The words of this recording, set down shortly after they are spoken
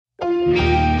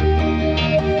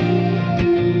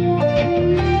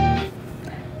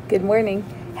Good morning.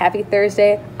 Happy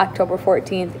Thursday, October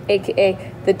 14th,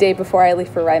 aka the day before I leave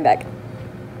for Rhinebeck.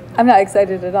 I'm not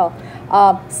excited at all.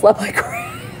 Slept like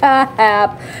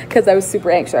crap because I was super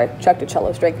anxious. I chucked a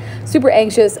cello string. Super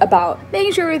anxious about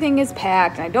making sure everything is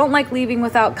packed. And I don't like leaving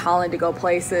without Colin to go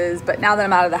places, but now that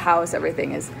I'm out of the house,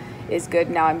 everything is good.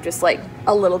 Now I'm just like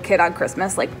a little kid on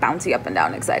Christmas, like bouncy up and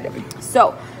down excited.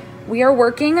 So we are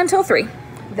working until 3.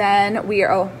 Then we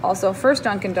are also first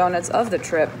Dunkin' Donuts of the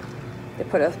trip. They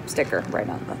put a sticker right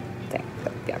on the thing.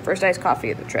 But yeah, first iced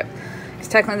coffee of the trip. Because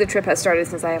technically the trip has started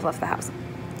since I have left the house.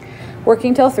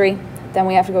 Working till 3. Then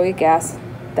we have to go get gas.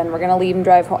 Then we're going to leave and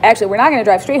drive home. Actually, we're not going to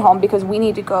drive straight home because we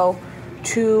need to go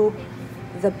to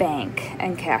the bank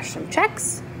and cash some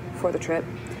checks for the trip.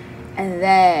 And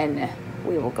then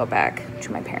we will go back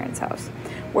to my parents' house.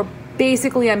 Where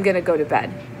basically I'm going to go to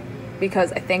bed.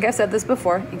 Because I think I've said this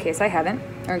before, in case I haven't.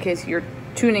 Or in case you're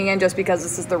tuning in just because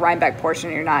this is the Rhinebeck portion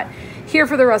and you're not here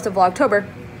for the rest of Vlogtober.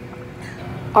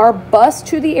 Our bus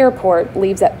to the airport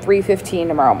leaves at 3:15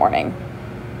 tomorrow morning.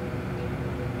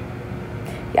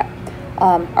 Yeah.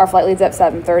 Our flight leaves at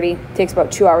 7:30. Takes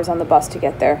about 2 hours on the bus to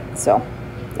get there. So,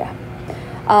 yeah.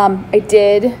 I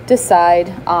did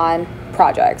decide on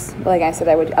projects. Like I said,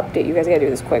 I would update you guys. I gotta do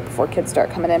this quick before kids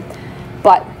start coming in.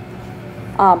 But,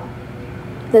 I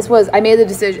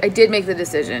did make the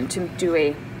decision to do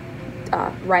a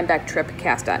Rhinebeck trip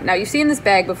cast on. Now, you've seen this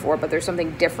bag before, but there's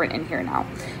something different in here now.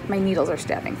 My needles are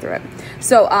stabbing through it.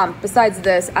 So, besides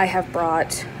this, I have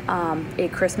brought a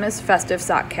Christmas festive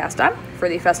sock cast on for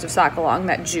the festive sock along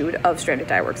that Jude of Stranded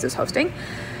Dye Works is hosting.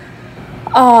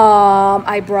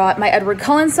 I brought my Edward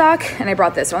Cullen sock, and I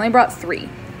brought this. I only brought 3,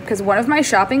 because one of my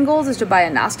shopping goals is to buy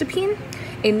a Nostopine.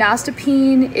 A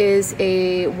Nostopine is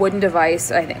a wooden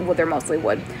device, I think, well, they're mostly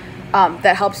wood,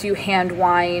 that helps you hand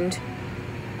wind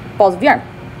balls of yarn.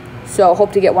 So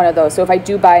hope to get one of those. So if I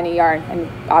do buy any yarn, and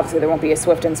obviously there won't be a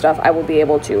Swift and stuff, I will be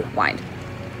able to wind.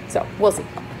 So we'll see.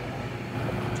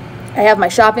 I have my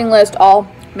shopping list all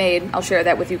made. I'll share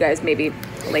that with you guys maybe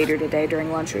later today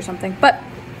during lunch or something. But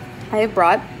I have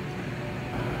brought,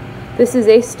 this is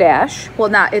a stash. Well,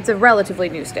 it's a relatively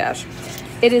new stash.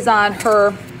 It is on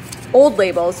her old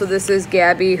label. So this is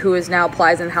Gabby, who is now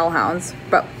Plies and Hellhounds,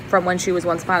 but from when she was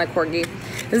once upon a corgi.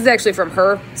 This is actually from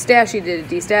her stash. She did a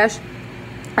D-stash.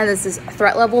 And this is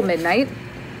Threat Level Midnight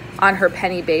on her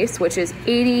penny base, which is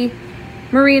 80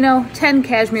 merino, 10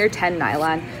 cashmere, 10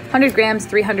 nylon, 100 grams,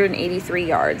 383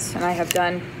 yards. And I have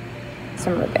done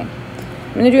some ribbing.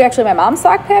 I'm going to do actually my mom's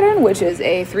sock pattern, which is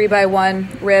a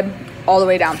 3x1 rib all the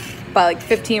way down by like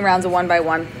 15 rounds of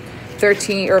 1x1,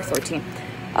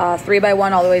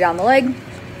 3x1 all the way down the leg.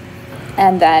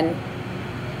 And then,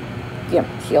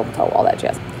 heel, toe, all that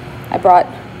jazz. I brought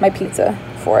my pizza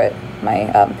for it, my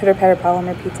Pitter Patter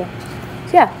Polymer pizza.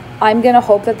 So yeah, I'm gonna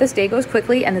hope that this day goes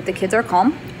quickly and that the kids are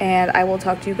calm, and I will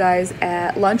talk to you guys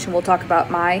at lunch and we'll talk about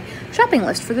my shopping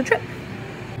list for the trip.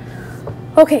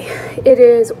 Okay, it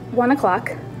is 1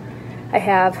 o'clock. I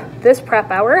have this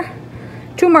prep hour,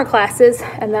 2 more classes,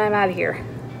 and then I'm out of here.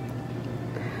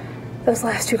 Those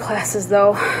last 2 classes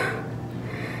though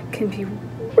can be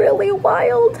really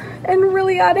wild and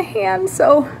really out of hand,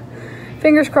 so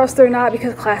fingers crossed they're not,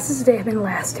 because classes today have been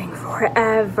lasting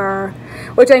forever,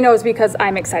 which I know is because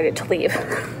I'm excited to leave.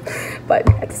 But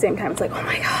at the same time, it's like, oh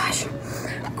my gosh.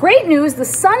 Great news, the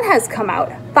sun has come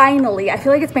out, finally. I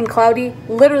feel like it's been cloudy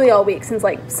literally all week since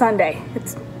like Sunday.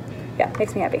 Yeah,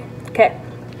 makes me happy. Okay.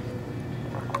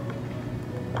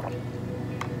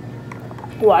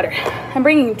 Water. I'm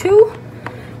bringing 2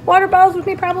 water bottles with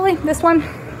me probably. This one,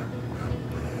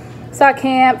 Sock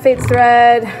Camp, Fates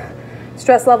Thread,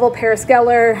 Stress Level,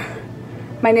 Paraskeller,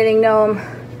 my Knitting Gnome,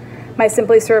 my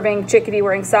Simply Serving Chickadee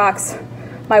Wearing Socks,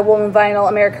 my Woven Vinyl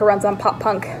America Runs on Pop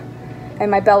Punk,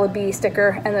 and my Bella Bee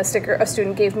sticker, and the sticker a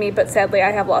student gave me, but sadly I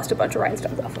have lost a bunch of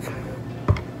rhinestones off of.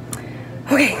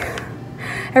 Okay,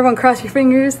 everyone cross your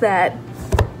fingers that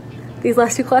these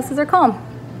last 2 classes are calm.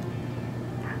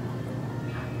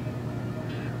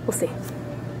 We'll see.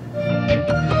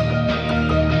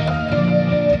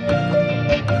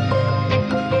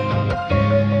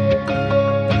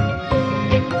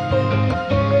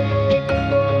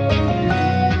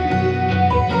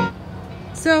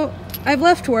 So I've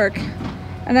left work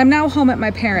and I'm now home at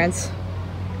my parents',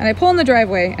 and I pull in the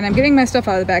driveway and I'm getting my stuff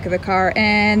out of the back of the car,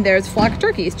 and there's a flock of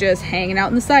turkeys just hanging out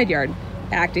in the side yard,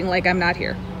 acting like I'm not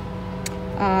here.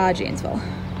 Janesville.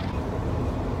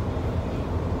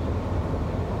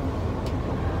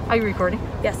 Are you recording?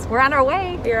 Yes, we're on our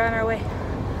way. We're on our way.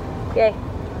 Yay.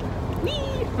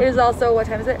 Whee! It is also, what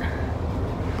time is it?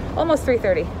 Almost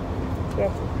 3:30. Yay.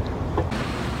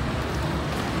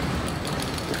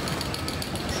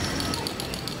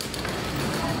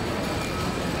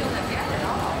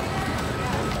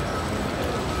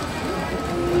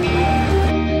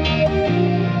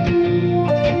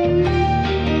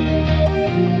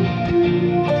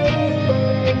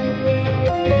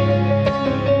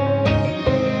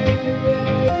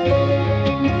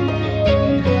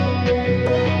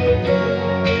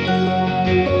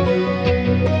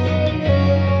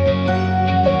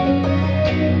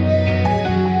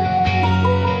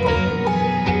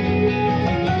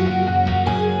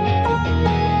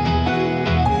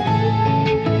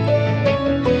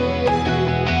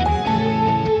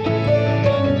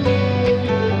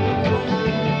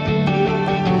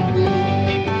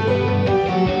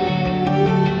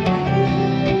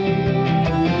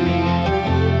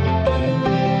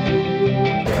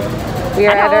 We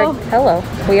are at our hello.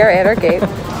 We are at our gate.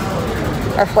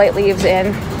 Our flight leaves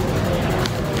in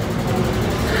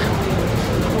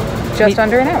just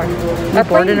under an hour. We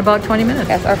board in about 20 minutes.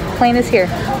 Yes, our plane is here.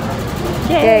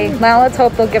 Yay. Now let's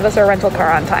hope they'll give us our rental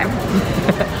car on time.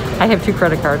 I have 2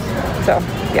 credit cards. So,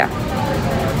 yeah.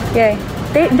 Yay.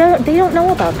 They don't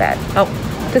know about that. Oh.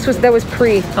 That was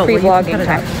pre-vlogging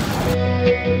time.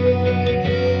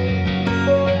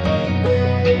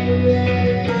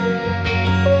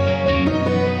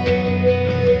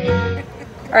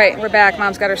 All right, we're back.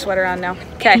 Mom's got her sweater on now.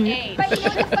 Okay.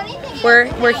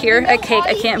 We're here at Cake.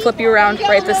 I can't flip you around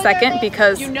right this second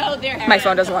because my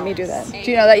phone doesn't let me do that.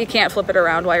 Do you know that you can't flip it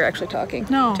around while you're actually talking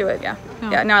to it? Yeah.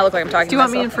 No. Yeah, now I look like I'm talking to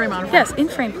myself. Do you want me in frame on? Yes, in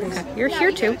frame, please. Okay. You're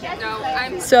here too.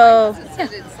 So, yeah.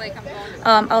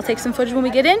 I'll take some footage when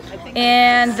we get in.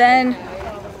 And then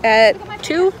at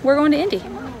 2, we're going to Indy.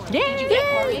 Yay!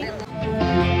 Yay!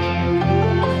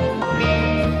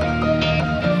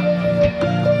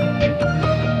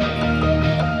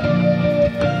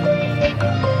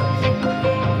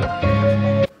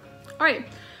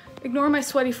 Ignore my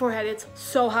sweaty forehead. It's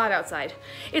so hot outside.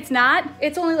 It's not.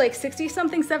 It's only like 60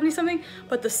 something, 70 something,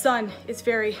 but the sun is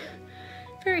very,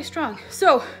 very strong.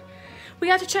 So we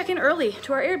got to check in early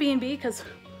to our Airbnb because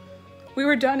we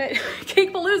were done at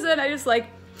Cakepalooza, and I just like,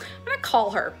 I'm gonna call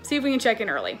her, see if we can check in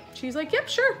early. She's like, yep,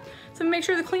 sure. So make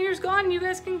sure the cleaner's gone and you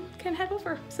guys can head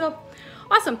over. So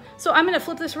awesome. So I'm gonna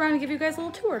flip this around and give you guys a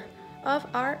little tour of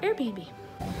our Airbnb.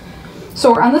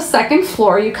 So we're on the 2nd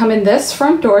floor. You come in this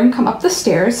front door and come up the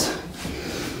stairs.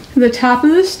 The top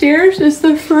of the stairs is the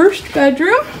 1st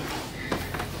bedroom.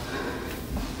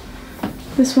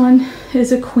 This one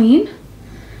is a queen.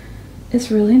 It's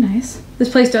really nice. This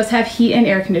place does have heat and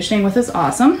air conditioning, which is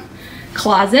awesome.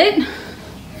 Closet.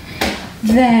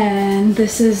 Then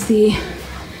this is the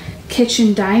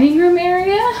kitchen dining room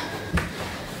area.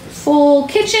 Full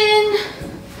kitchen.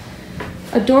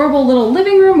 Adorable little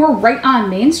living room. We're right on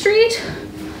Main Street.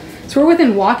 So we're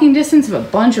within walking distance of a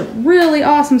bunch of really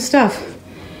awesome stuff.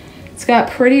 It's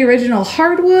got pretty original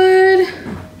hardwood.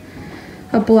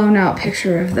 A blown out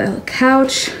picture of the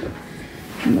couch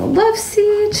and the love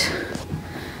seat.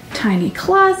 Tiny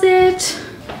closet.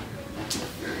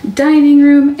 Dining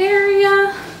room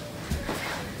area.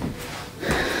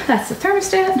 That's the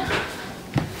thermostat.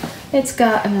 It's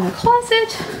got another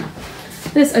closet.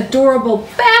 This adorable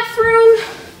bathroom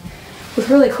with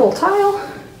really cool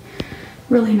tile,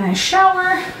 really nice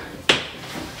shower,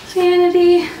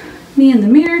 vanity, me in the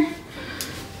mirror,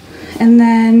 and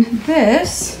then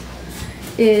this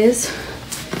is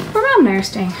where Mom and I are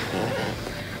staying.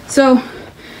 So,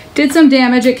 did some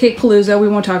damage at Cakepalooza. We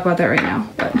won't talk about that right now,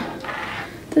 but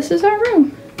this is our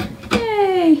room.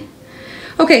 Yay!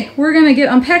 Okay, we're gonna get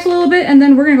unpacked a little bit and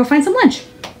then we're gonna go find some lunch.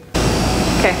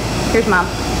 Okay, here's Mom.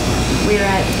 We're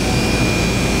at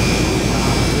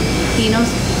Dino's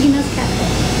Cafe,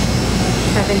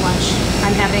 having lunch.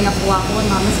 I'm having a falafel and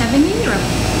Mom is having a gyro.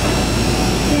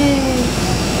 Yay!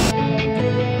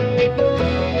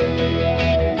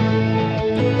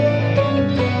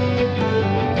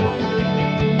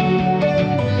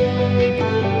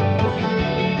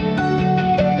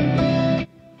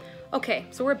 Okay,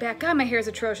 so we're back. God, my hair is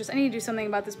atrocious. I need to do something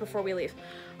about this before we leave.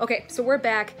 Okay, so we're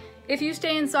back. If you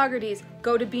stay in Saugerties,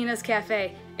 go to Bina's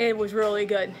Cafe. It was really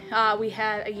good. We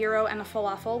had a gyro and a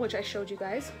falafel, which I showed you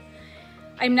guys.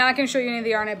 I'm not going to show you any of the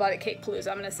yarn I bought at Cakepalooza.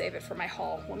 I'm going to save it for my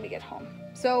haul when we get home.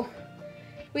 So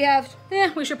we have,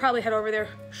 we should probably head over there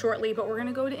shortly, but we're going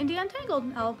to go to Indy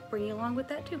Untangled. I'll bring you along with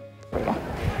that too.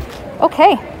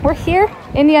 Okay, we're here,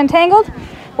 Indy Untangled.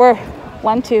 We're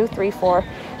 1, 2, 3, 4,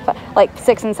 5, like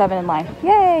 6 and 7 in line.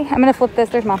 Yay! I'm going to flip this.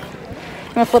 There's Mom.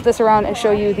 I'm going to flip this around and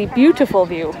show you the beautiful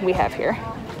view we have here.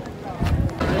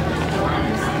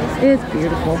 It's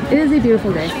beautiful. It is a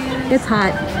beautiful day. It's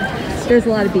hot. There's a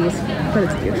lot of bees, but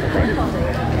it's a beautiful day.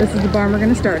 This is the barn we're going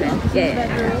to start in.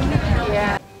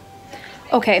 Yeah.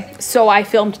 Okay, so I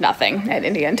filmed nothing at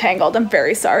Indy Untangled. I'm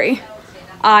very sorry.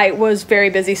 I was very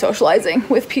busy socializing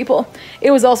with people.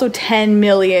 It was also 10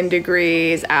 million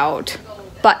degrees out,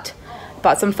 but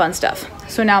bought some fun stuff.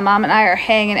 So now Mom and I are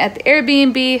hanging at the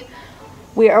Airbnb.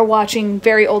 We are watching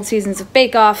very old seasons of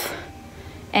Bake Off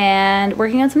and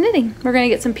working on some knitting. We're gonna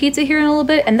get some pizza here in a little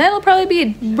bit, and then it'll probably be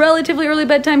a relatively early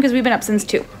bedtime because we've been up since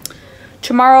 2.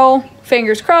 Tomorrow,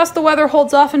 fingers crossed, the weather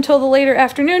holds off until the later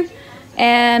afternoon,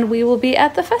 and we will be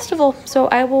at the festival. So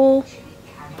I will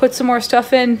put some more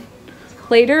stuff in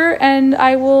later, and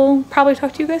I will probably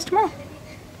talk to you guys tomorrow.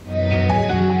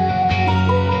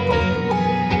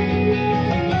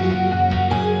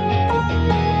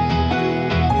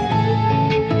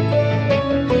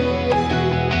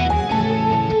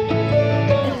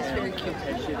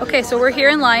 Okay, so we're here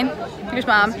in line. Here's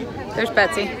Mom. There's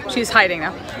Betsy. She's hiding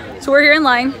now. So we're here in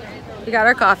line. We got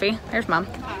our coffee. There's Mom.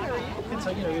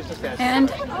 And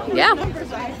yeah,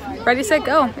 ready, set,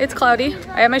 go. It's cloudy.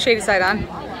 I have my shady side on.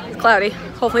 It's cloudy.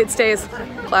 Hopefully it stays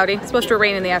cloudy. It's supposed to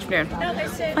rain in the afternoon.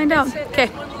 Find out.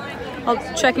 Okay,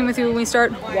 I'll check in with you when we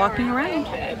start walking around.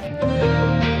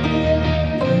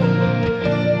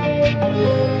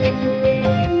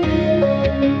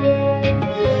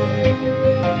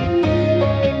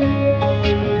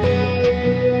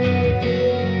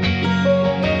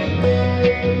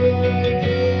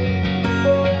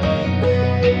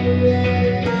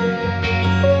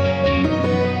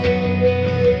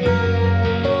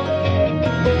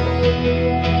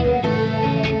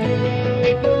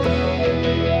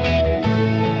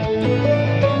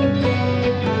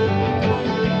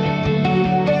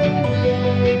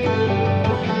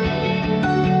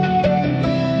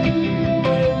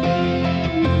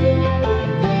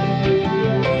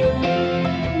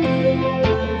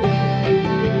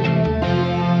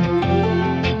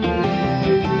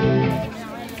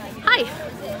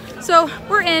 So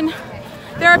we're in.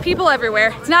 There are people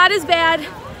everywhere. It's not as bad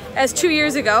as 2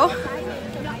 years ago,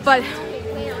 but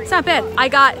it's not bad. I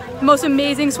got the most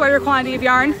amazing sweater quantity of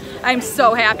yarn. I'm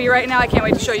so happy right now. I can't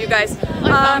wait to show you guys.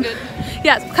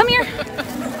 Yes, come here.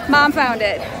 Mom found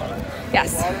it.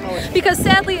 Yes, because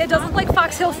sadly it doesn't look like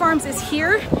Fox Hill Farms is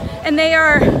here, and they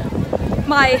are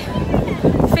my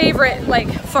favorite like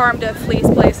farm to fleece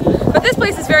place. But this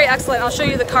place is very excellent. I'll show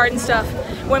you the card and stuff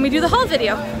when we do the haul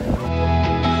video.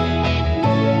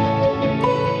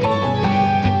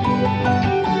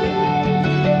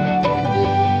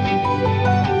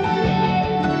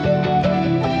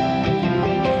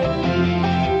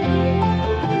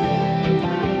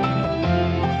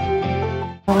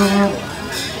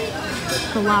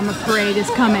 The llama parade is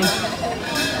coming.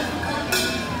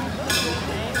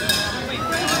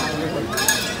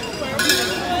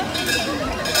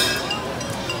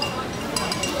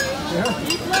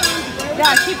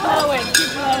 Yeah, keep blowing, keep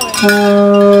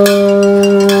blowing.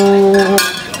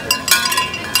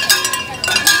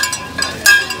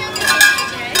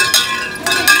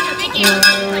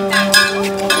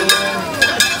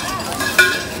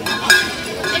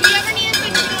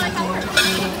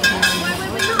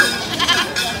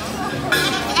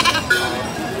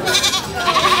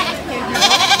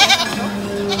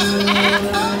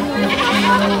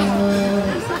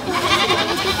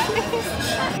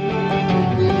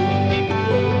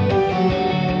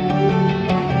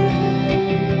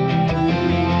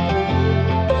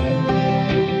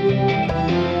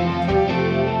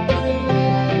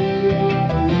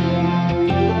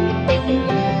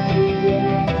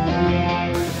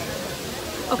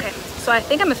 So I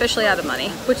think I'm officially out of money,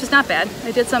 which is not bad.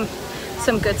 I did some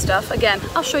good stuff. Again,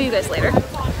 I'll show you guys later.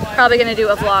 Probably gonna do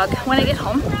a vlog when I get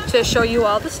home to show you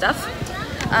all the stuff.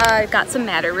 I got some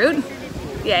madder root,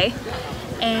 yay,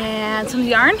 and some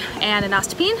yarn and an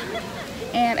ostepine.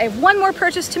 And I have one more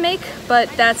purchase to make, but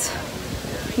that's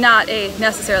not a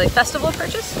necessarily festival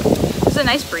purchase. It's a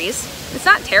nice breeze. It's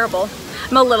not terrible.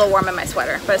 I'm a little warm in my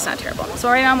sweater, but it's not terrible. So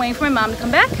right now I'm waiting for my mom to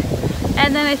come back.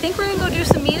 And then I think we're gonna go do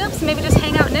some meetups, maybe just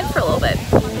hang out and knit for a little bit.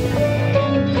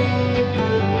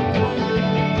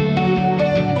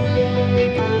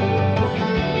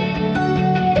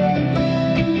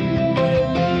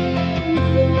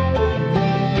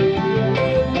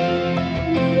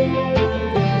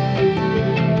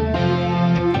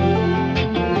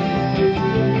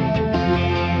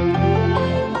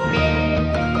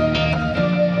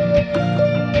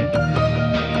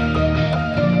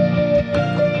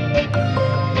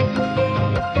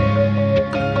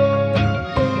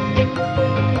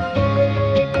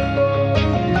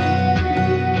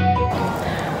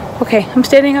 Okay, I'm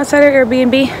standing outside our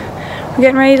Airbnb. We're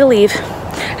getting ready to leave.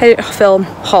 I didn't film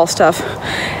haul stuff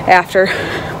after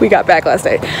we got back last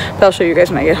night, but I'll show you guys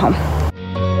when I get home.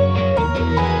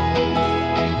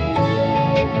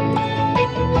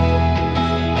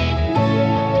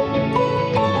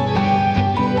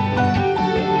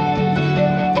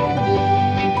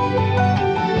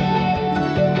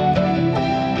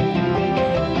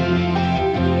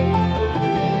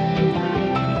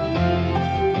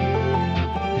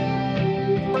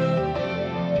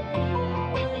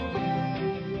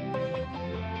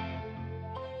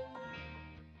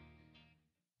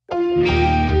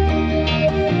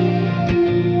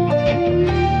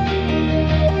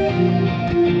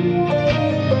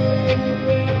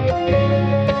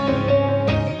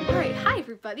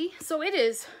 So it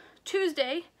is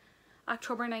Tuesday,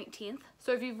 October 19th.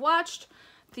 So if you've watched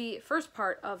the first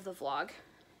part of the vlog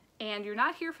and you're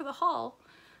not here for the haul,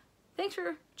 thanks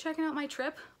for checking out my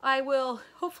trip. I will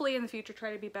hopefully in the future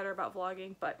try to be better about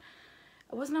vlogging, but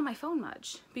I wasn't on my phone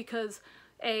much because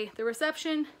the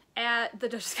reception at the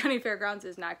Dutchess County Fairgrounds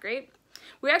is not great.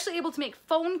 We were actually able to make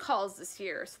phone calls this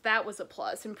year, so that was a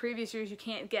plus. In previous years, you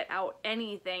can't get out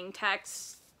anything,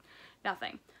 text,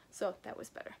 nothing. So that was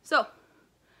better. So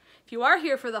if you are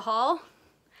here for the haul,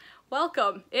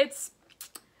 welcome. It's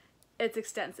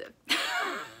extensive.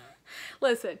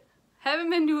 Listen,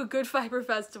 haven't been to a good fiber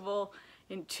festival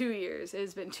in 2 years. It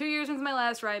has been 2 years since my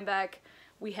last Rhinebeck.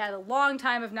 We had a long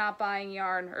time of not buying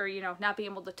yarn, or not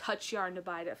being able to touch yarn to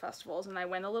buy it at festivals, and I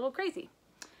went a little crazy.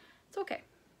 It's okay.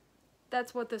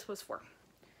 That's what this was for.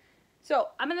 So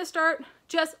I'm gonna start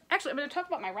I'm gonna talk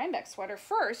about my Rhinebeck sweater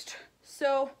first.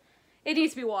 So it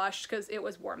needs to be washed because it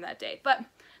was warm that day. But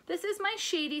this is my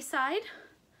Shady Side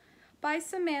by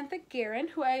Samantha Guerin,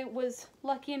 who I was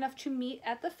lucky enough to meet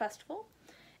at the festival.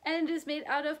 And it is made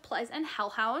out of Plies and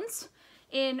Hellhounds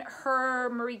in her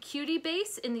Marie Cutie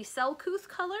base in the Selcouth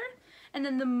color. And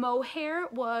then the mohair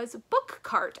was Book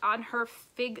Cart on her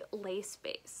Fig Lace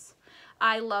base.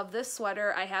 I love this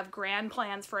sweater. I have grand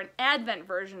plans for an Advent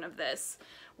version of this,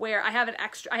 where I have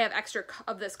extra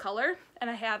of this color,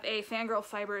 and I have a Fangirl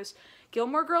Fibers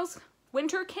Gilmore Girls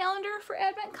winter calendar for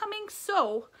Advent coming.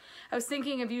 So I was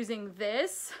thinking of using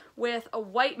this with a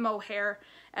white mohair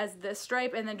as this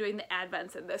stripe, and then doing the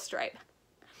Advents in this stripe.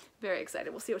 Very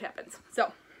excited. We'll see what happens.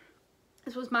 So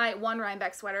this was my one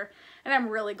Rhinebeck sweater, and I'm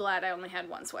really glad I only had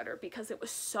one sweater because it was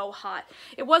so hot.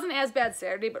 It wasn't as bad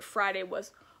Saturday, but Friday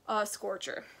was a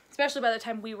scorcher, especially by the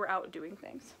time we were out doing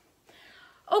things.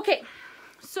 Okay,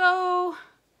 so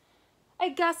I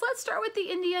guess let's start with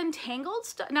the India Untangled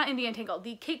stuff. Not India Untangled,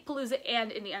 the Cake Palooza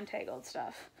and India Untangled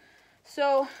stuff.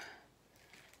 So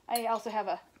I also have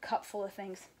a cup full of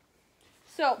things.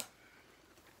 So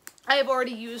I have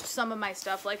already used some of my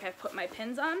stuff, like I've put my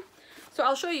pins on. So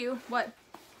I'll show you what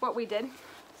we did.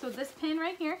 So this pin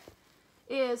right here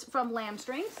is from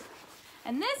Lambstrings,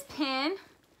 and this pin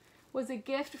was a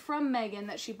gift from Megan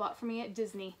that she bought for me at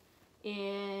Disney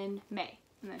in May,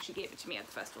 and then she gave it to me at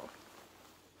the festival.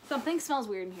 Something smells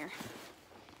weird in here.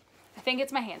 I think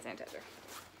it's my hand sanitizer.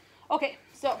 Okay,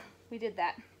 so we did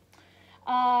that.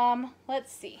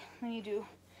 Let's see. Let me do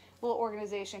a little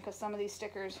organization because some of these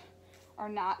stickers are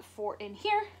not for in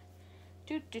here.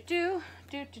 Could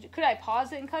I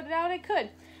pause it and cut it out? I could,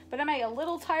 but am I a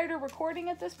little tired of recording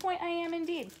at this point? I am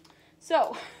indeed.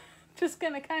 So just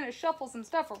gonna kind of shuffle some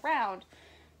stuff around.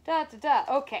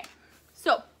 Okay,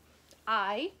 so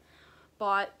I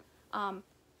bought some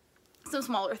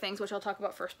smaller things, which I'll talk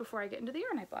about first before I get into the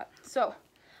yarn I bought. So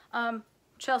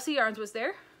Chelsea Yarns was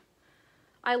there.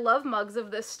 I love mugs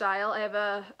of this style. I have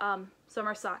a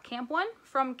summer sock camp one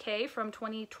from Kay from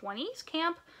 2020's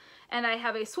camp, and I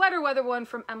have a sweater weather one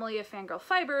from Emily of Fangirl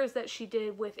Fibers that she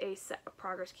did with a set of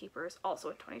Progress Keepers also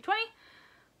in 2020.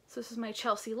 So this is my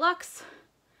Chelsea Luxe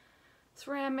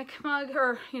ceramic mug,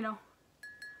 or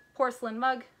porcelain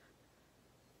mug.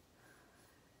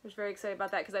 I was very excited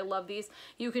about that because I love these.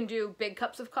 You can do big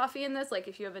cups of coffee in this, like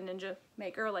if you have a Ninja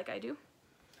maker like I do.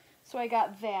 So I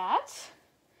got that.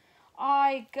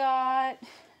 I got,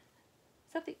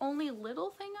 is that the only little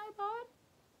thing I bought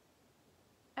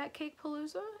at Cake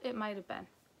Palooza? It might have been.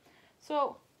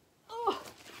 So,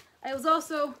 I was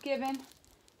also given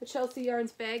the Chelsea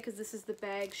Yarns bag because this is the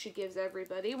bag she gives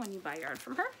everybody when you buy yarn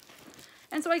from her.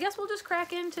 And so I guess we'll just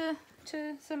crack into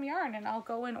some yarn, and I'll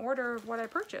go in order of what I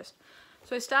purchased.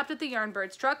 So I stopped at the Yarn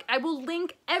Byrds truck. I will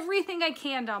link everything I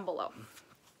can down below.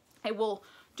 I will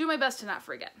do my best to not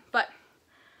forget. But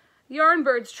Yarn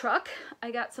Byrds truck,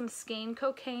 I got some Skein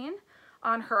Cocaine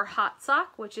on her hot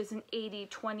sock, which is an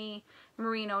 80/20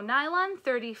 merino nylon,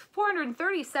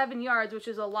 437 yards, which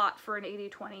is a lot for an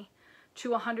 80/20,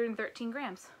 to 113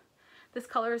 grams. This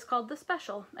color is called the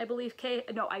Special. I believe Kay,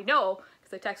 no, I know,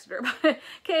 because I texted her about it.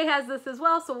 Kay has this as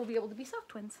well, so we'll be able to be sock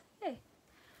twins. Yay.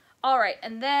 All right,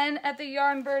 and then at the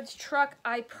Yarn Byrds truck,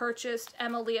 I purchased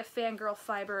Emily of Fangirl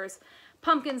Fibers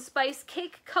Pumpkin Spice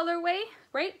Cake colorway,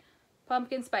 right?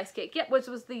 Pumpkin Spice Cake, yep, which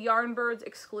was the Yarn Byrds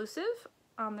exclusive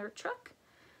on their truck.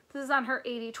 This is on her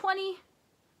 80/20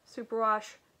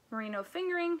 superwash merino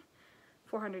fingering,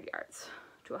 400 yards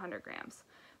to 100 grams,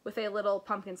 with a little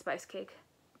pumpkin spice cake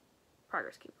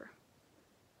Progress Keeper.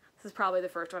 This is probably the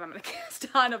first one I'm going to cast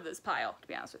on of this pile, to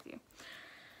be honest with you.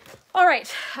 All right,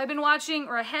 I've been watching,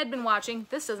 or I had been watching,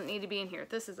 this doesn't need to be in here,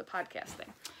 this is a podcast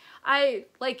thing. I,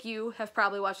 like you, have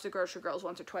probably watched the Grocery Girls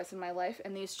once or twice in my life,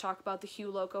 and these talk about the Hue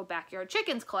Loco Backyard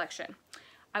Chickens collection.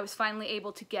 I was finally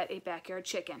able to get a backyard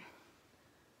chicken.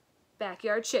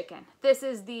 Backyard chicken. This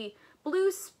is the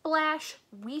Blue Splash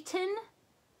Wheaton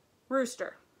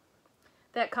Rooster.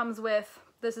 that comes with,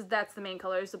 that's the main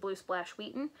color, is the Blue Splash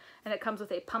Wheaten, and it comes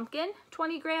with a pumpkin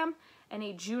 20 gram and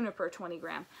a juniper 20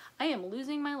 gram. I am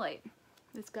losing my light.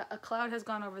 A cloud has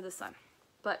gone over the sun,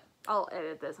 but I'll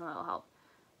edit this and that'll help.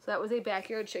 So that was a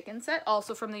backyard chicken set,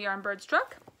 also from the Yarn Byrds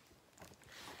truck.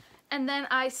 And then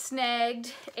I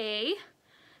snagged a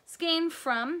skein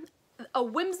from a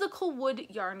Whimsical Wood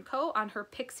Yarn Co. on her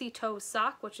Pixie Toe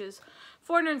sock, which is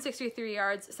 463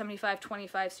 yards,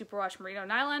 75-25 superwash merino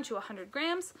nylon to 100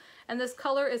 grams. And this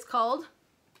color is called,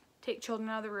 take children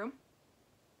out of the room,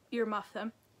 earmuff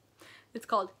them. It's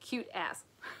called Cute Ass.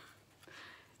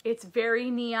 It's very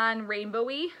neon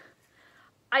rainbowy.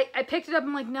 I picked it up,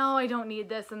 I'm like, no, I don't need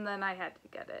this, and then I had to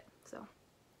get it. So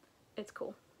it's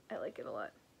cool. I like it a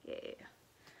lot. Yeah.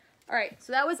 Alright,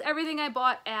 so that was everything I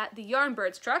bought at the Yarn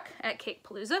Byrds truck at Cake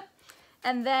Palooza.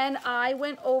 And then I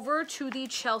went over to the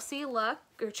Chelsea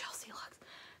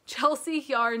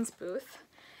Yarns booth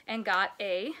and got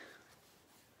a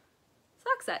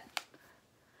sock set.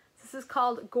 This is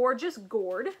called Gorgeous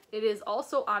Gourd. It is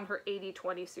also on her 80-20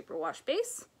 superwash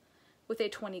base with a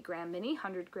 20 gram mini,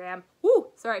 100 gram. Woo!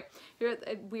 Sorry, you're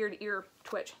a weird ear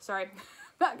twitch. Sorry. I'm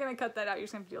not gonna cut that out. You're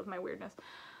just gonna have to deal with my weirdness.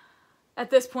 At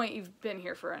this point, you've been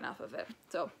here for enough of it.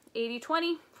 So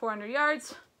 80-20, 400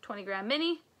 yards, 20 gram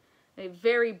mini, a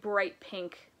very bright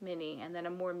pink mini, and then a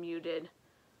more muted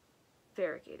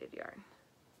variegated yarn.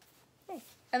 Okay.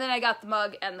 And then I got the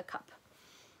mug and the cup.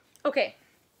 Okay,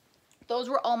 those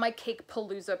were all my Cake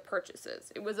Palooza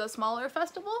purchases. It was a smaller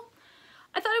festival.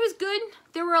 I thought it was good.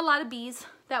 There were a lot of bees.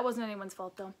 That wasn't anyone's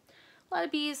fault though. A lot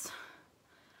of bees.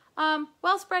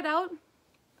 Well spread out.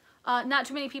 Not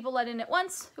too many people let in at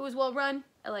once. It was well run.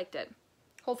 I liked it.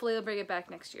 Hopefully they'll bring it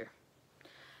back next year.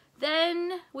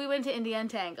 Then we went to India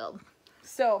Untangled.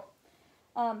 So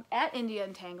at India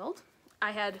Untangled,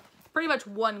 I had pretty much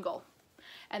one goal,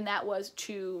 and that was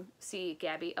to see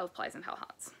Gabby of Plies and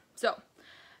Hellhounds. So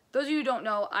those of you who don't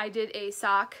know, I did a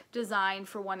sock design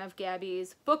for one of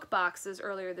Gabby's book boxes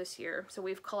earlier this year. So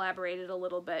we've collaborated a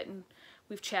little bit and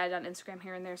we've chatted on Instagram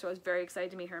here and there. So I was very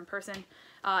excited to meet her in person.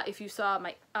 If you saw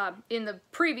my, in the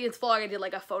previous vlog, I did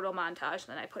like a photo montage and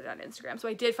then I put it on Instagram. So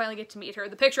I did finally get to meet her.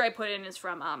 The picture I put in is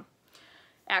from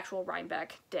actual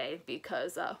Rhinebeck day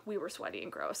because we were sweaty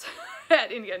and gross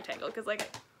at India Untangled. Because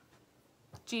like,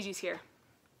 Gigi's here.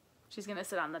 She's going to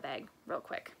sit on the bag real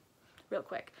quick.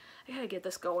 I gotta get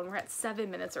this going. We're at 7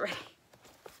 minutes already.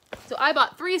 So I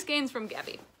bought 3 skeins from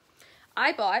Gabby.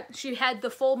 She had the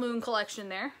full moon collection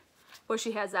there, what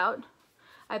she has out.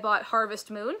 I bought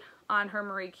Harvest Moon on her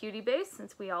Marie Cutie base,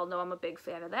 since we all know I'm a big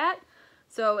fan of that.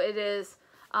 So it is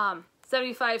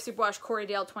 75 superwash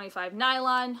Corriedale 25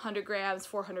 nylon, 100 grams,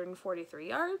 443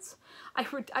 yards. I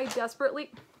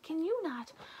desperately,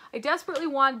 I desperately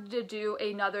wanted to do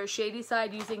another shady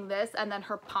side using this and then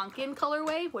her pumpkin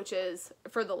colorway, which is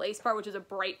for the lace part, which is a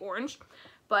bright orange,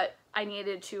 but I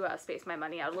needed to space my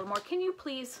money out a little more. Can you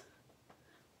please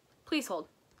hold?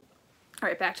 All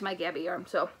right, back to my Gabby yarn.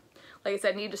 So like I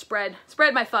said, I need to spread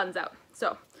my funds out.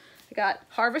 So I got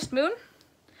Harvest Moon.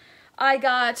 I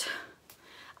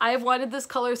have wanted this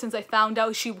color since I found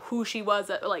out who she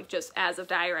was, like just as of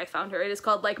Dyer I found her. It is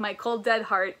called Like My Cold Dead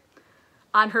Heart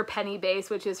on her penny base,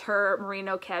 which is her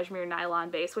merino cashmere nylon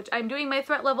base, which I'm doing my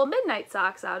Threat Level Midnight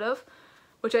socks out of,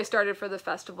 which I started for the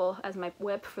festival as my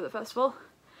whip for the festival.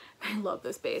 I love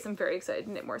this base. I'm very excited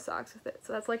to knit more socks with it.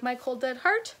 So that's Like My Cold Dead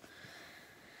Heart.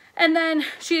 And then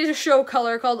she has a show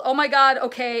color called Oh My God,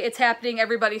 Okay, It's Happening,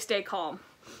 Everybody Stay Calm,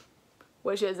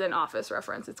 which is an Office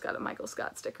reference. It's got a Michael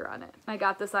Scott sticker on it. I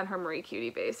got this on her Marie Cutie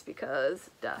base because,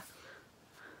 duh.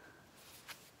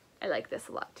 I like this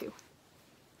a lot too.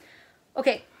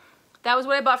 Okay, that was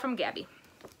what I bought from Gabby.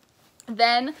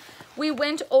 Then we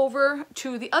went over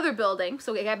to the other building.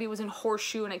 So Gabby was in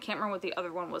Horseshoe, and I can't remember what the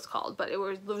other one was called, but there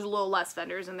was a little less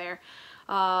vendors in there.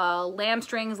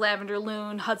 Lambstrings, Lavender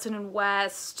Loon, Hudson and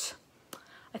West.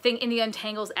 I think India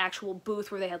Untangled's actual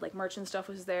booth where they had like merch and stuff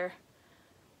was there.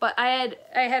 But I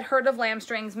had heard of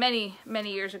Lambstrings many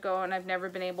years ago, and I've never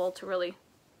been able to really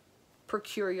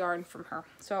procure yarn from her.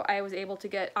 So I was able to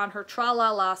get on her Tra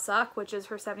La La sock, which is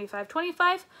her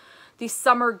 75-25, the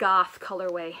Summer Goth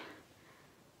colorway.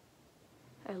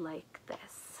 I like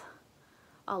this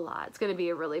a lot. It's gonna be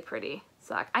a really pretty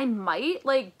sock. I might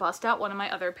like bust out one of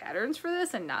my other patterns for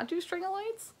this and not do String of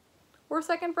Lights or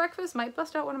Second Breakfast. Might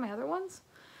bust out one of my other ones,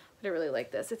 but I really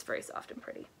like this. It's very soft and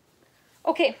pretty.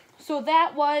 Okay, so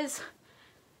that was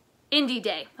Indie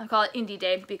Day. I call it Indie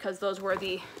Day because those were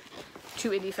the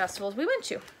 2 indie festivals we went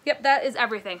to. Yep, that is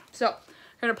everything. So I'm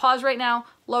gonna pause right now,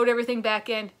 load everything back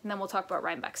in, and then we'll talk about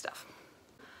Rhinebeck stuff.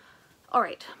 All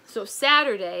right, so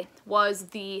Saturday was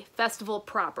the festival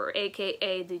proper,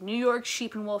 aka the New York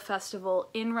Sheep and Wool Festival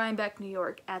in Rhinebeck, New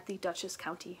York at the Dutchess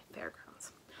County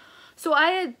Fairgrounds. So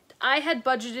I had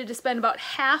budgeted to spend about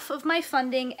half of my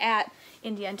funding at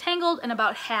India Untangled and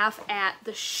about half at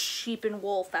the Sheep and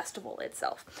Wool Festival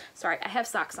itself. Sorry, I have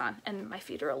socks on and my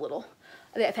feet are a little,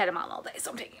 I've had them on all day,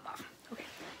 so I'm taking them off. Okay,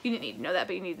 you didn't need to know that,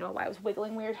 but you need to know why I was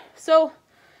wiggling weird. So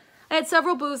I had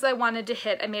several booths I wanted to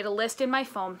hit. I made a list in my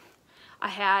phone. I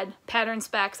had pattern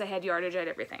specs, I had yardage, I had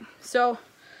everything. So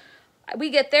we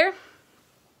get there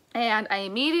and I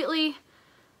immediately,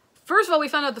 first of all, we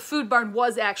found out the food barn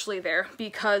was actually there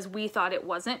because we thought it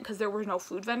wasn't because there were no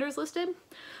food vendors listed.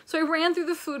 So I ran through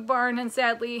the food barn and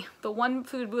sadly the one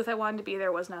food booth I wanted to be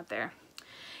there was not there.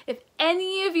 If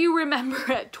any of you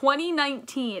remember at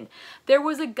 2019, there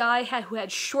was a guy who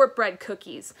had shortbread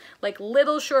cookies, like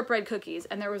little shortbread cookies,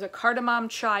 and there was a cardamom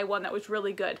chai one that was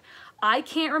really good. I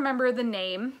can't remember the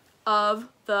name of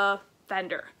the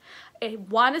vendor. I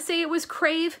want to say it was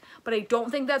Crave, but I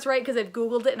don't think that's right because I've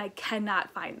Googled it and I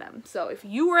cannot find them. So if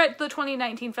you were at the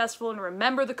 2019 festival and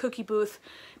remember the cookie booth,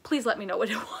 please let me know what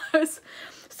it was.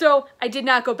 So I did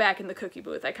not go back in the cookie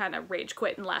booth. I kind of rage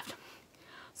quit and left.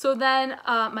 So then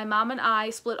my mom and I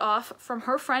split off from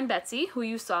her friend Betsy, who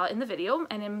you saw in the video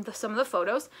and in some of the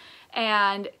photos.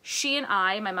 And she and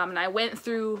my mom and I went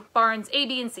through barns A,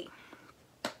 B, and C.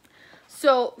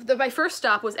 So my first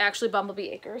stop was actually Bumblebee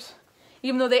Acres.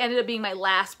 Even though they ended up being my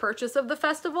last purchase of the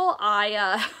festival,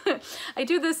 I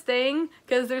do this thing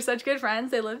because they're such good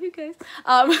friends. I love you guys.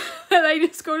 And I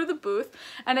just go to the booth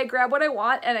and I grab what I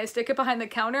want and I stick it behind the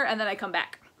counter and then I come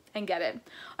back and get it.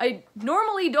 I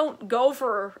normally don't go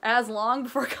for as long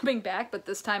before coming back, but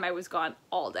this time I was gone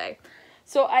all day.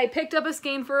 So I picked up a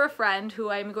skein for a friend who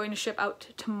I'm going to ship out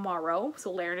tomorrow. So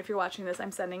Laren, if you're watching this,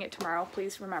 I'm sending it tomorrow.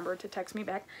 Please remember to text me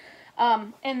back.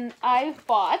 And I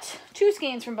bought 2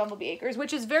 skeins from Bumblebee Acres,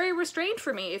 which is very restrained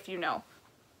for me, if you know.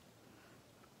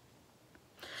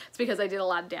 It's because I did a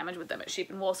lot of damage with them at Sheep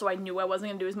and Wool, so I knew I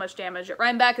wasn't going to do as much damage at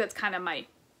Rhinebeck. That's kind of my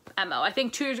MO. I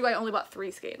think 2 years ago I only bought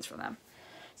 3 skeins from them.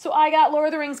 So I got Lord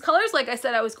of the Rings colors, like I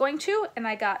said I was going to, and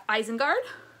I got Isengard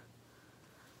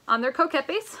on their Coquette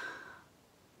base,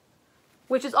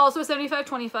 which is also a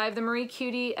 75-25. The Marie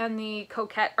Cutie and the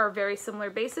Coquette are very similar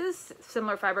bases,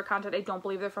 similar fiber content. I don't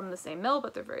believe they're from the same mill,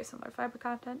 but they're very similar fiber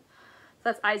content.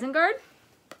 So that's Isengard.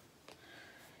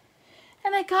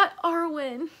 And I got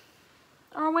Arwen.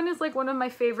 Arwen is like one of my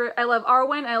favorite. I love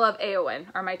Arwen, I love Éowyn,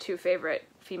 are my 2 favorite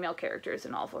female characters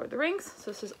in all of Lord of the Rings. So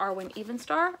this is Arwen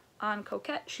Evenstar on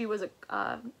Coquette. She was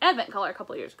an advent color a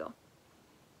couple of years ago.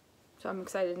 So I'm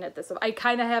excited to knit this up. I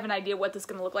kind of have an idea what this is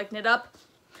going to look like knit up.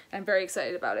 I'm very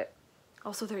excited about it.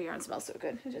 Also, their yarn smells so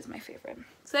good. It is my favorite.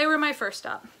 So they were my first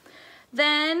stop.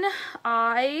 Then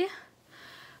I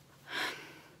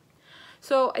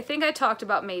think I talked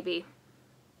about maybe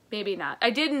not. I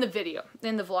did in the video,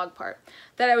 in the vlog part,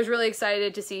 that I was really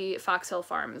excited to see Fox Hill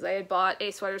Farms. I had bought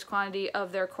a sweater's quantity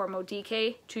of their Cormo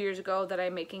DK 2 years ago that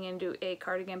I'm making into a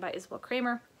cardigan by Isabel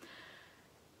Kramer.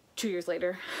 2 years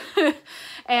later.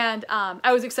 And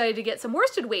I was excited to get some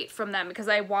worsted weight from them because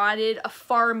I wanted a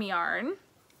farm yarn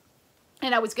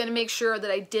and I was going to make sure that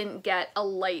I didn't get a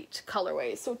light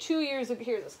colorway. So 2 years ago,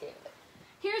 here's a skein of it.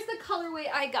 Here's the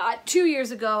colorway I got 2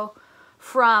 years ago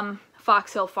from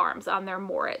Fox Hill Farms on their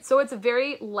Morit. So it's a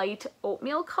very light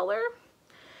oatmeal color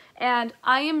and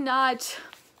I'm not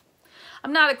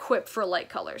equipped for light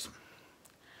colors.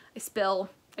 I spill.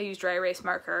 I use dry erase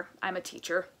marker. I'm a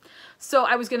teacher. So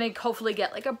I was going to hopefully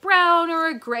get like a brown or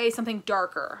a gray, something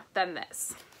darker than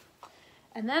this.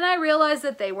 And then I realized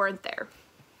that they weren't there.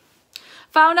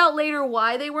 Found out later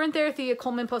why they weren't there. Thea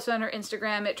Coleman posted on her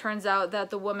Instagram. It turns out that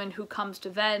the woman who comes to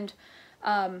vend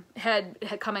had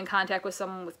come in contact with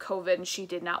someone with COVID and she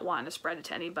did not want to spread it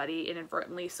to anybody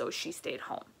inadvertently, so she stayed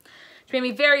home. Which made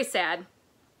me very sad,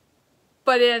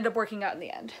 but it ended up working out in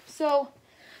the end. So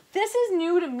this is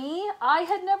new to me. I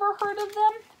had never heard of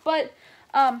them, but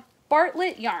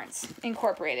Bartlett Yarns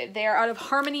Incorporated. They are out of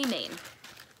Harmony, Maine.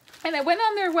 And I went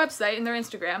on their website and their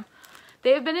Instagram.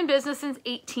 They have been in business since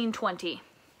 1820.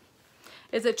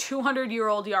 It's a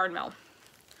 200-year-old yarn mill.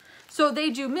 So they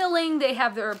do milling, they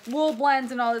have their wool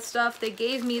blends and all this stuff. They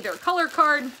gave me their color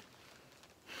card.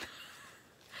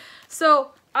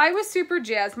 So I was super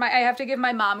jazzed. I have to give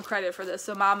my mom credit for this.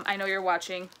 So Mom, I know you're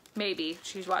watching. Maybe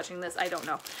she's watching this, I don't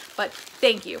know, but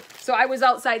thank you. So I was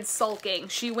outside sulking.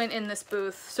 She went in this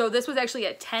booth. So this was actually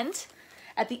a tent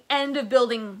at the end of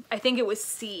building, I think it was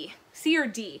C or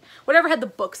D, whatever had the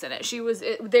books in it.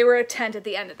 They were a tent at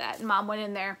the end of that. And Mom went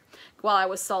in there while I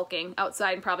was sulking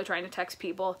outside and probably trying to text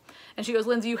people. And she goes,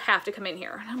 Lindsay, you have to come in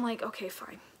here. And I'm like, okay,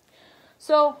 fine.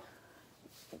 So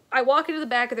I walk into the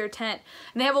back of their tent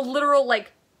and they have a literal,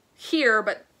 like here,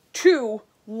 but 2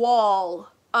 wall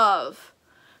of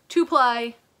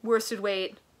 2-ply worsted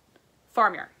weight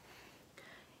farm yarn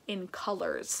in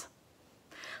colors.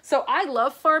 So I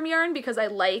love farm yarn because I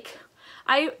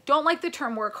don't like the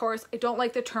term workhorse. I don't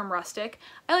like the term rustic.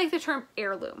 I like the term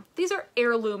heirloom. These are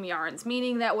heirloom yarns,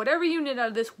 meaning that whatever you knit out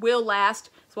of this will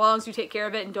last, as long as you take care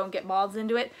of it and don't get moths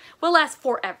into it, will last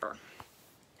forever.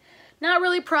 Not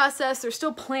really processed. There's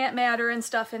still plant matter and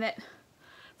stuff in it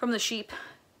from the sheep.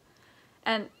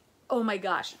 And oh my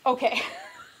gosh. Okay.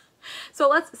 So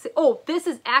let's see. Oh, this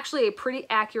is actually a pretty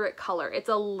accurate color. It's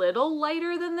a little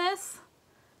lighter than this.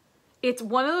 It's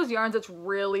one of those yarns that's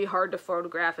really hard to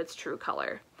photograph its true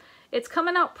color. It's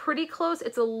coming out pretty close.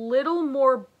 It's a little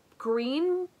more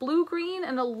green, blue-green,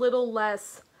 and a little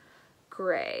less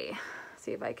gray.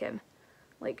 See if I can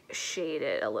like shade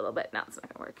it a little bit. No, it's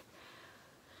not gonna work.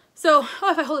 So,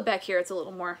 oh, if I hold it back here, it's a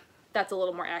little more, that's a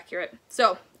little more accurate.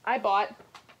 So I bought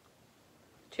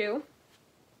 2,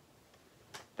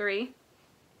 3,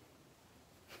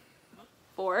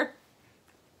 4,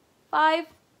 5,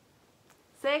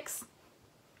 6,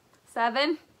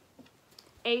 7,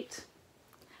 8.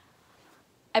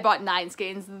 I bought 9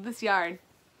 skeins of this yarn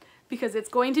because it's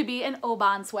going to be an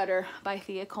Oban sweater by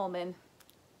Thea Coleman.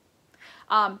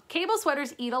 Cable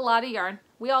sweaters eat a lot of yarn.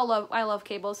 I love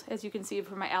cables, as you can see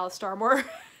from my Alice Starmore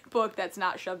book that's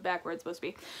not shoved back where it's supposed to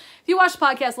be. If you watch the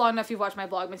podcast long enough, you've watched my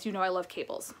Vlogmas, you know I love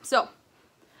cables. So, it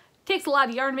takes a lot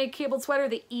of yarn to make a cabled sweater.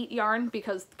 They eat yarn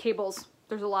because cables,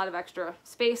 there's a lot of extra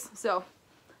space. So,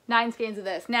 9 skeins of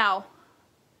this. Now,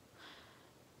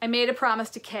 I made a promise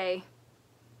to Kay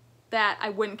that I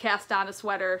wouldn't cast on a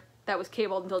sweater that was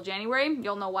cabled until January.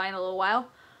 You'll know why in a little while.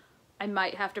 I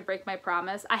might have to break my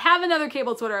promise. I have another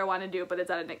cabled sweater I want to do, but it's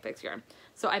out of Knit Picks yarn.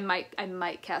 So I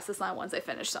might cast this on once I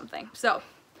finish something. So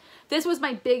this was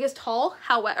my biggest haul,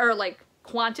 or like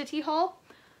quantity haul.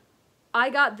 I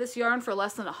got this yarn for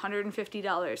less than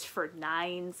 $150 for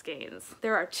 9 skeins.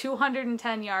 There are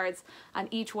 210 yards on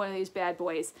each one of these bad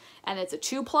boys. And it's a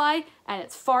 2-ply, and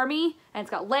it's farmy, and it's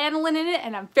got lanolin in it,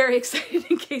 and I'm very excited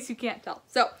in case you can't tell.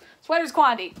 So, sweaters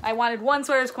quantity. I wanted 1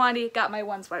 sweaters quantity, got my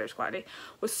 1 sweaters quantity.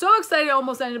 Was so excited I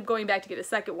almost ended up going back to get a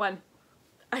second one.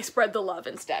 I spread the love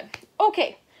instead.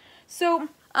 Okay, so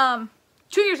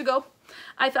 2 years ago,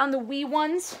 I found the Wee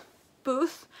Ones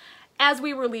booth as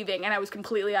we were leaving, and I was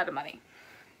completely out of money.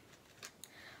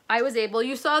 I was able,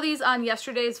 you saw these on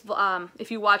yesterday's,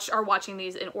 if you are watching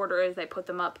these in order as I put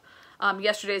them up,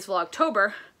 yesterday's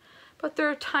Vlogtober, but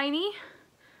they're tiny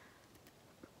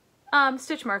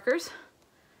stitch markers,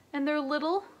 and they're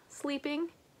little sleeping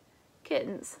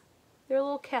kittens. They're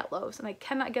little cat loaves, and I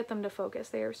cannot get them to focus.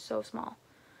 They are so small.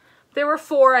 There were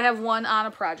 4, I have 1 on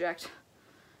a project.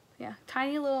 Yeah,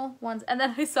 tiny little ones, and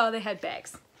then I saw they had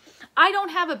bags. I don't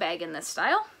have a bag in this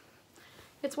style.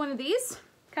 It's one of these,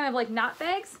 kind of like knot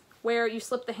bags, where you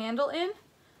slip the handle in.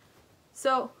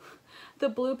 So the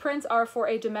blueprints are for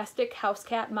a domestic house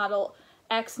cat model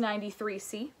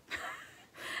X93C. And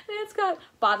it's got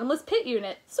bottomless pit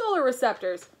unit, solar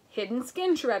receptors, hidden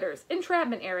skin shredders,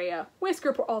 entrapment area,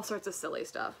 whisker, all sorts of silly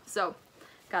stuff. So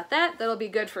got that. That'll be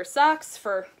good for socks,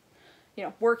 for, you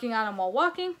know, working on them while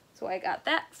walking. So I got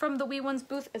that from the Wee Ones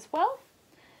booth as well.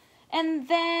 And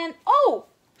then, oh,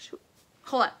 shoot,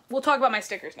 hold on. We'll talk about my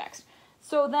stickers next.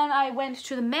 So then I went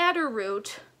to the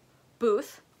Matterroot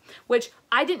booth, which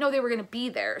I didn't know they were going to be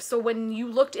there. So when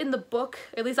you looked in the book,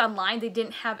 at least online, they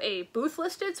didn't have a booth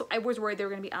listed. So I was worried they were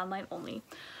going to be online only.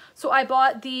 So I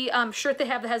bought the shirt they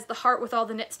have that has the heart with all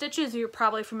the knit stitches. You're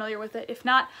probably familiar with it. If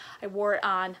not, I wore it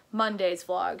on Monday's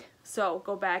vlog. So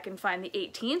go back and find the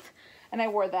 18th. And I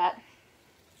wore that.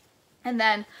 And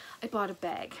then I bought a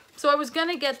bag. So I was going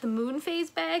to get the Moon Phase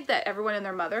bag that everyone and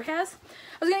their mother has.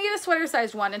 I was going to get a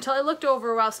sweater-sized one until I looked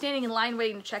over while standing in line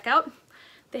waiting to check out.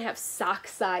 They have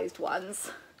sock-sized ones,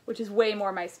 which is way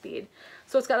more my speed.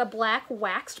 So it's got a black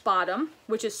waxed bottom,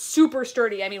 which is super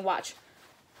sturdy. I mean, watch.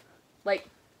 Like,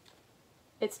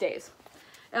 it stays.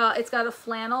 It's got a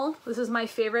flannel. This is my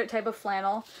favorite type of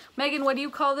flannel. Megan, what do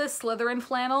you call this? Slytherin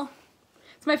flannel?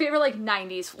 It's my favorite, like,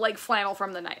 90s, like, flannel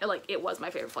from the night. Like, it was my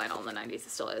favorite flannel in the 90s.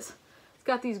 It still is. It's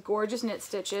got these gorgeous knit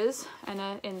stitches and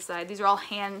an inside. These are all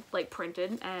hand, like,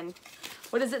 printed. And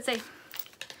what does it say?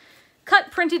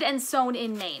 Cut, printed, and sewn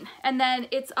in Maine. And then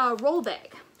it's a roll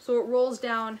bag. So it rolls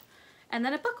down, and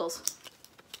then it buckles.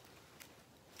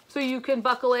 So you can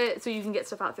buckle it so you can get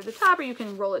stuff out through the top, or you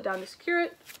can roll it down to secure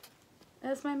it.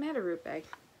 That's my Matterroot bag.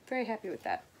 Very happy with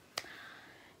that.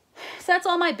 So that's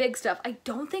all my big stuff. I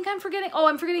don't think I'm forgetting. Oh,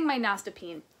 I'm forgetting my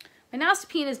Nostapine. My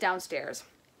Nostapine is downstairs.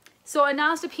 So a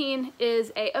Nostipine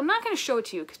is I'm not going to show it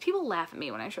to you because people laugh at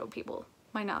me when I show people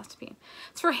my Nostipine.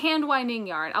 It's for hand winding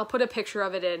yarn. I'll put a picture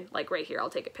of it in, like right here. I'll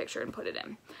take a picture and put it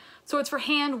in. So it's for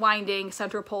hand winding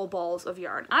center pole balls of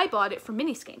yarn. I bought it for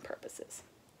mini skein purposes.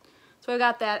 So I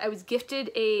got that. I was gifted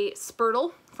a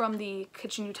spurtle from the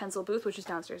kitchen utensil booth, which is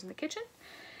downstairs in the kitchen.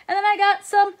 And then I got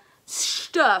some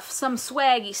stuff, some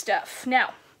swaggy stuff.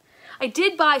 Now, I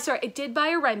did buy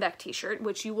a Rhinebeck t-shirt,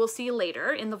 which you will see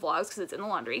later in the vlogs because it's in the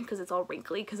laundry, because it's all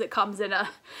wrinkly, because it comes in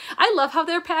I love how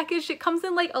they're packaged. It comes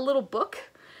in like a little book,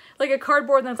 like a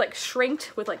cardboard that's like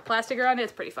shrinked with like plastic around it.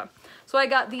 It's pretty fun. So I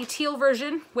got the teal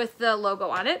version with the logo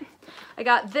on it. I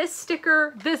got this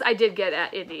sticker. This I did get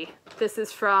at Indy. This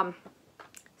is from,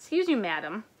 excuse you,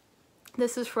 madam.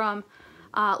 This is from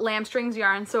Lambstrings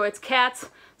Yarn. So it's cats,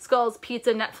 skulls,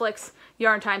 pizza, Netflix,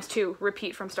 yarn times 2,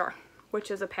 repeat from store,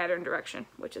 which is a pattern direction,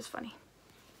 which is funny.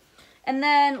 And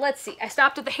then, let's see, I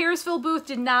stopped at the Harrisville booth,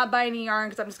 did not buy any yarn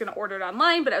because I'm just going to order it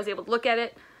online, but I was able to look at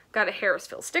it. Got a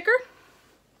Harrisville sticker.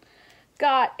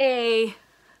 Got a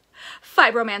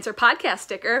Fibromancer podcast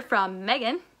sticker from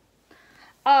Megan.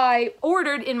 I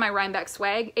ordered in my Rhinebeck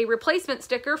swag a replacement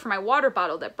sticker for my water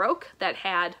bottle that broke that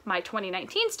had my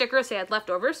 2019 sticker, so I had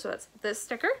leftovers, so that's this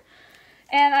sticker.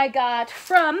 And I got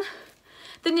from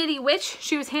the Nitty Witch,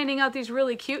 she was handing out these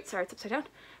really cute, sorry it's upside down,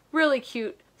 really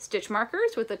cute stitch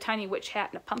markers with a tiny witch hat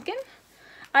and a pumpkin.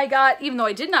 I got, even though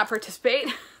I did not participate,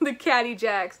 the Caddy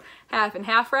Jacks half and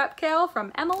half wrap cal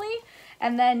from Emily.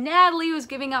 And then Natalie was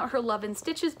giving out her Love and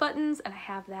Stitches buttons, and I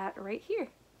have that right here.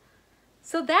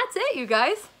 So that's it, you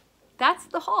guys. That's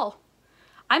the haul.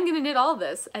 I'm gonna knit all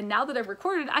this, and now that I've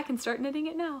recorded, I can start knitting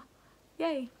it now.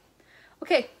 Yay.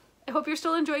 Okay, I hope you're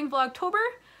still enjoying Vlogtober.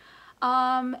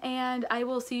 And I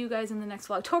will see you guys in the next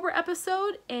Vlogtober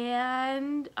episode,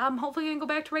 and I'm hopefully gonna go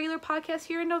back to regular podcasts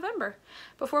here in November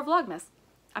before Vlogmas.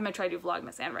 I'm gonna try to do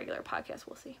Vlogmas and regular podcasts,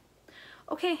 we'll see.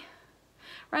 Okay,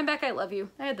 Rhinebeck, I love you.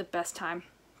 I had the best time.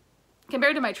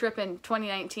 Compared to my trip in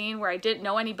 2019 where I didn't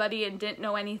know anybody and didn't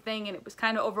know anything and it was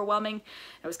kind of overwhelming,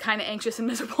 I was kind of anxious and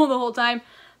miserable the whole time,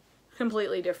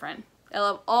 completely different. I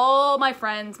love all my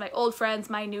friends, my old friends,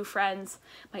 my new friends,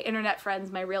 my internet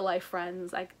friends, my real life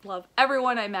friends. I love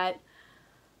everyone I met.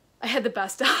 I had the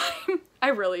best time. I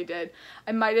really did.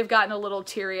 I might have gotten a little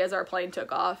teary as our plane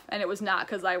took off, and it was not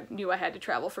because I knew I had to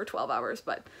travel for 12 hours,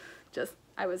 but just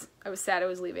I was sad I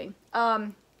was leaving.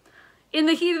 In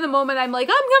the heat of the moment, I'm like,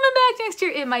 I'm coming back next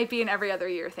year. It might be an every other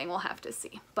year thing. We'll have to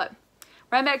see. But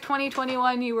Rhinebeck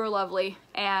 2021, you were lovely,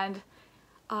 and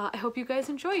I hope you guys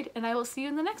enjoyed, and I will see you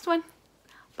in the next one.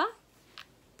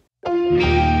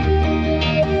 Bye.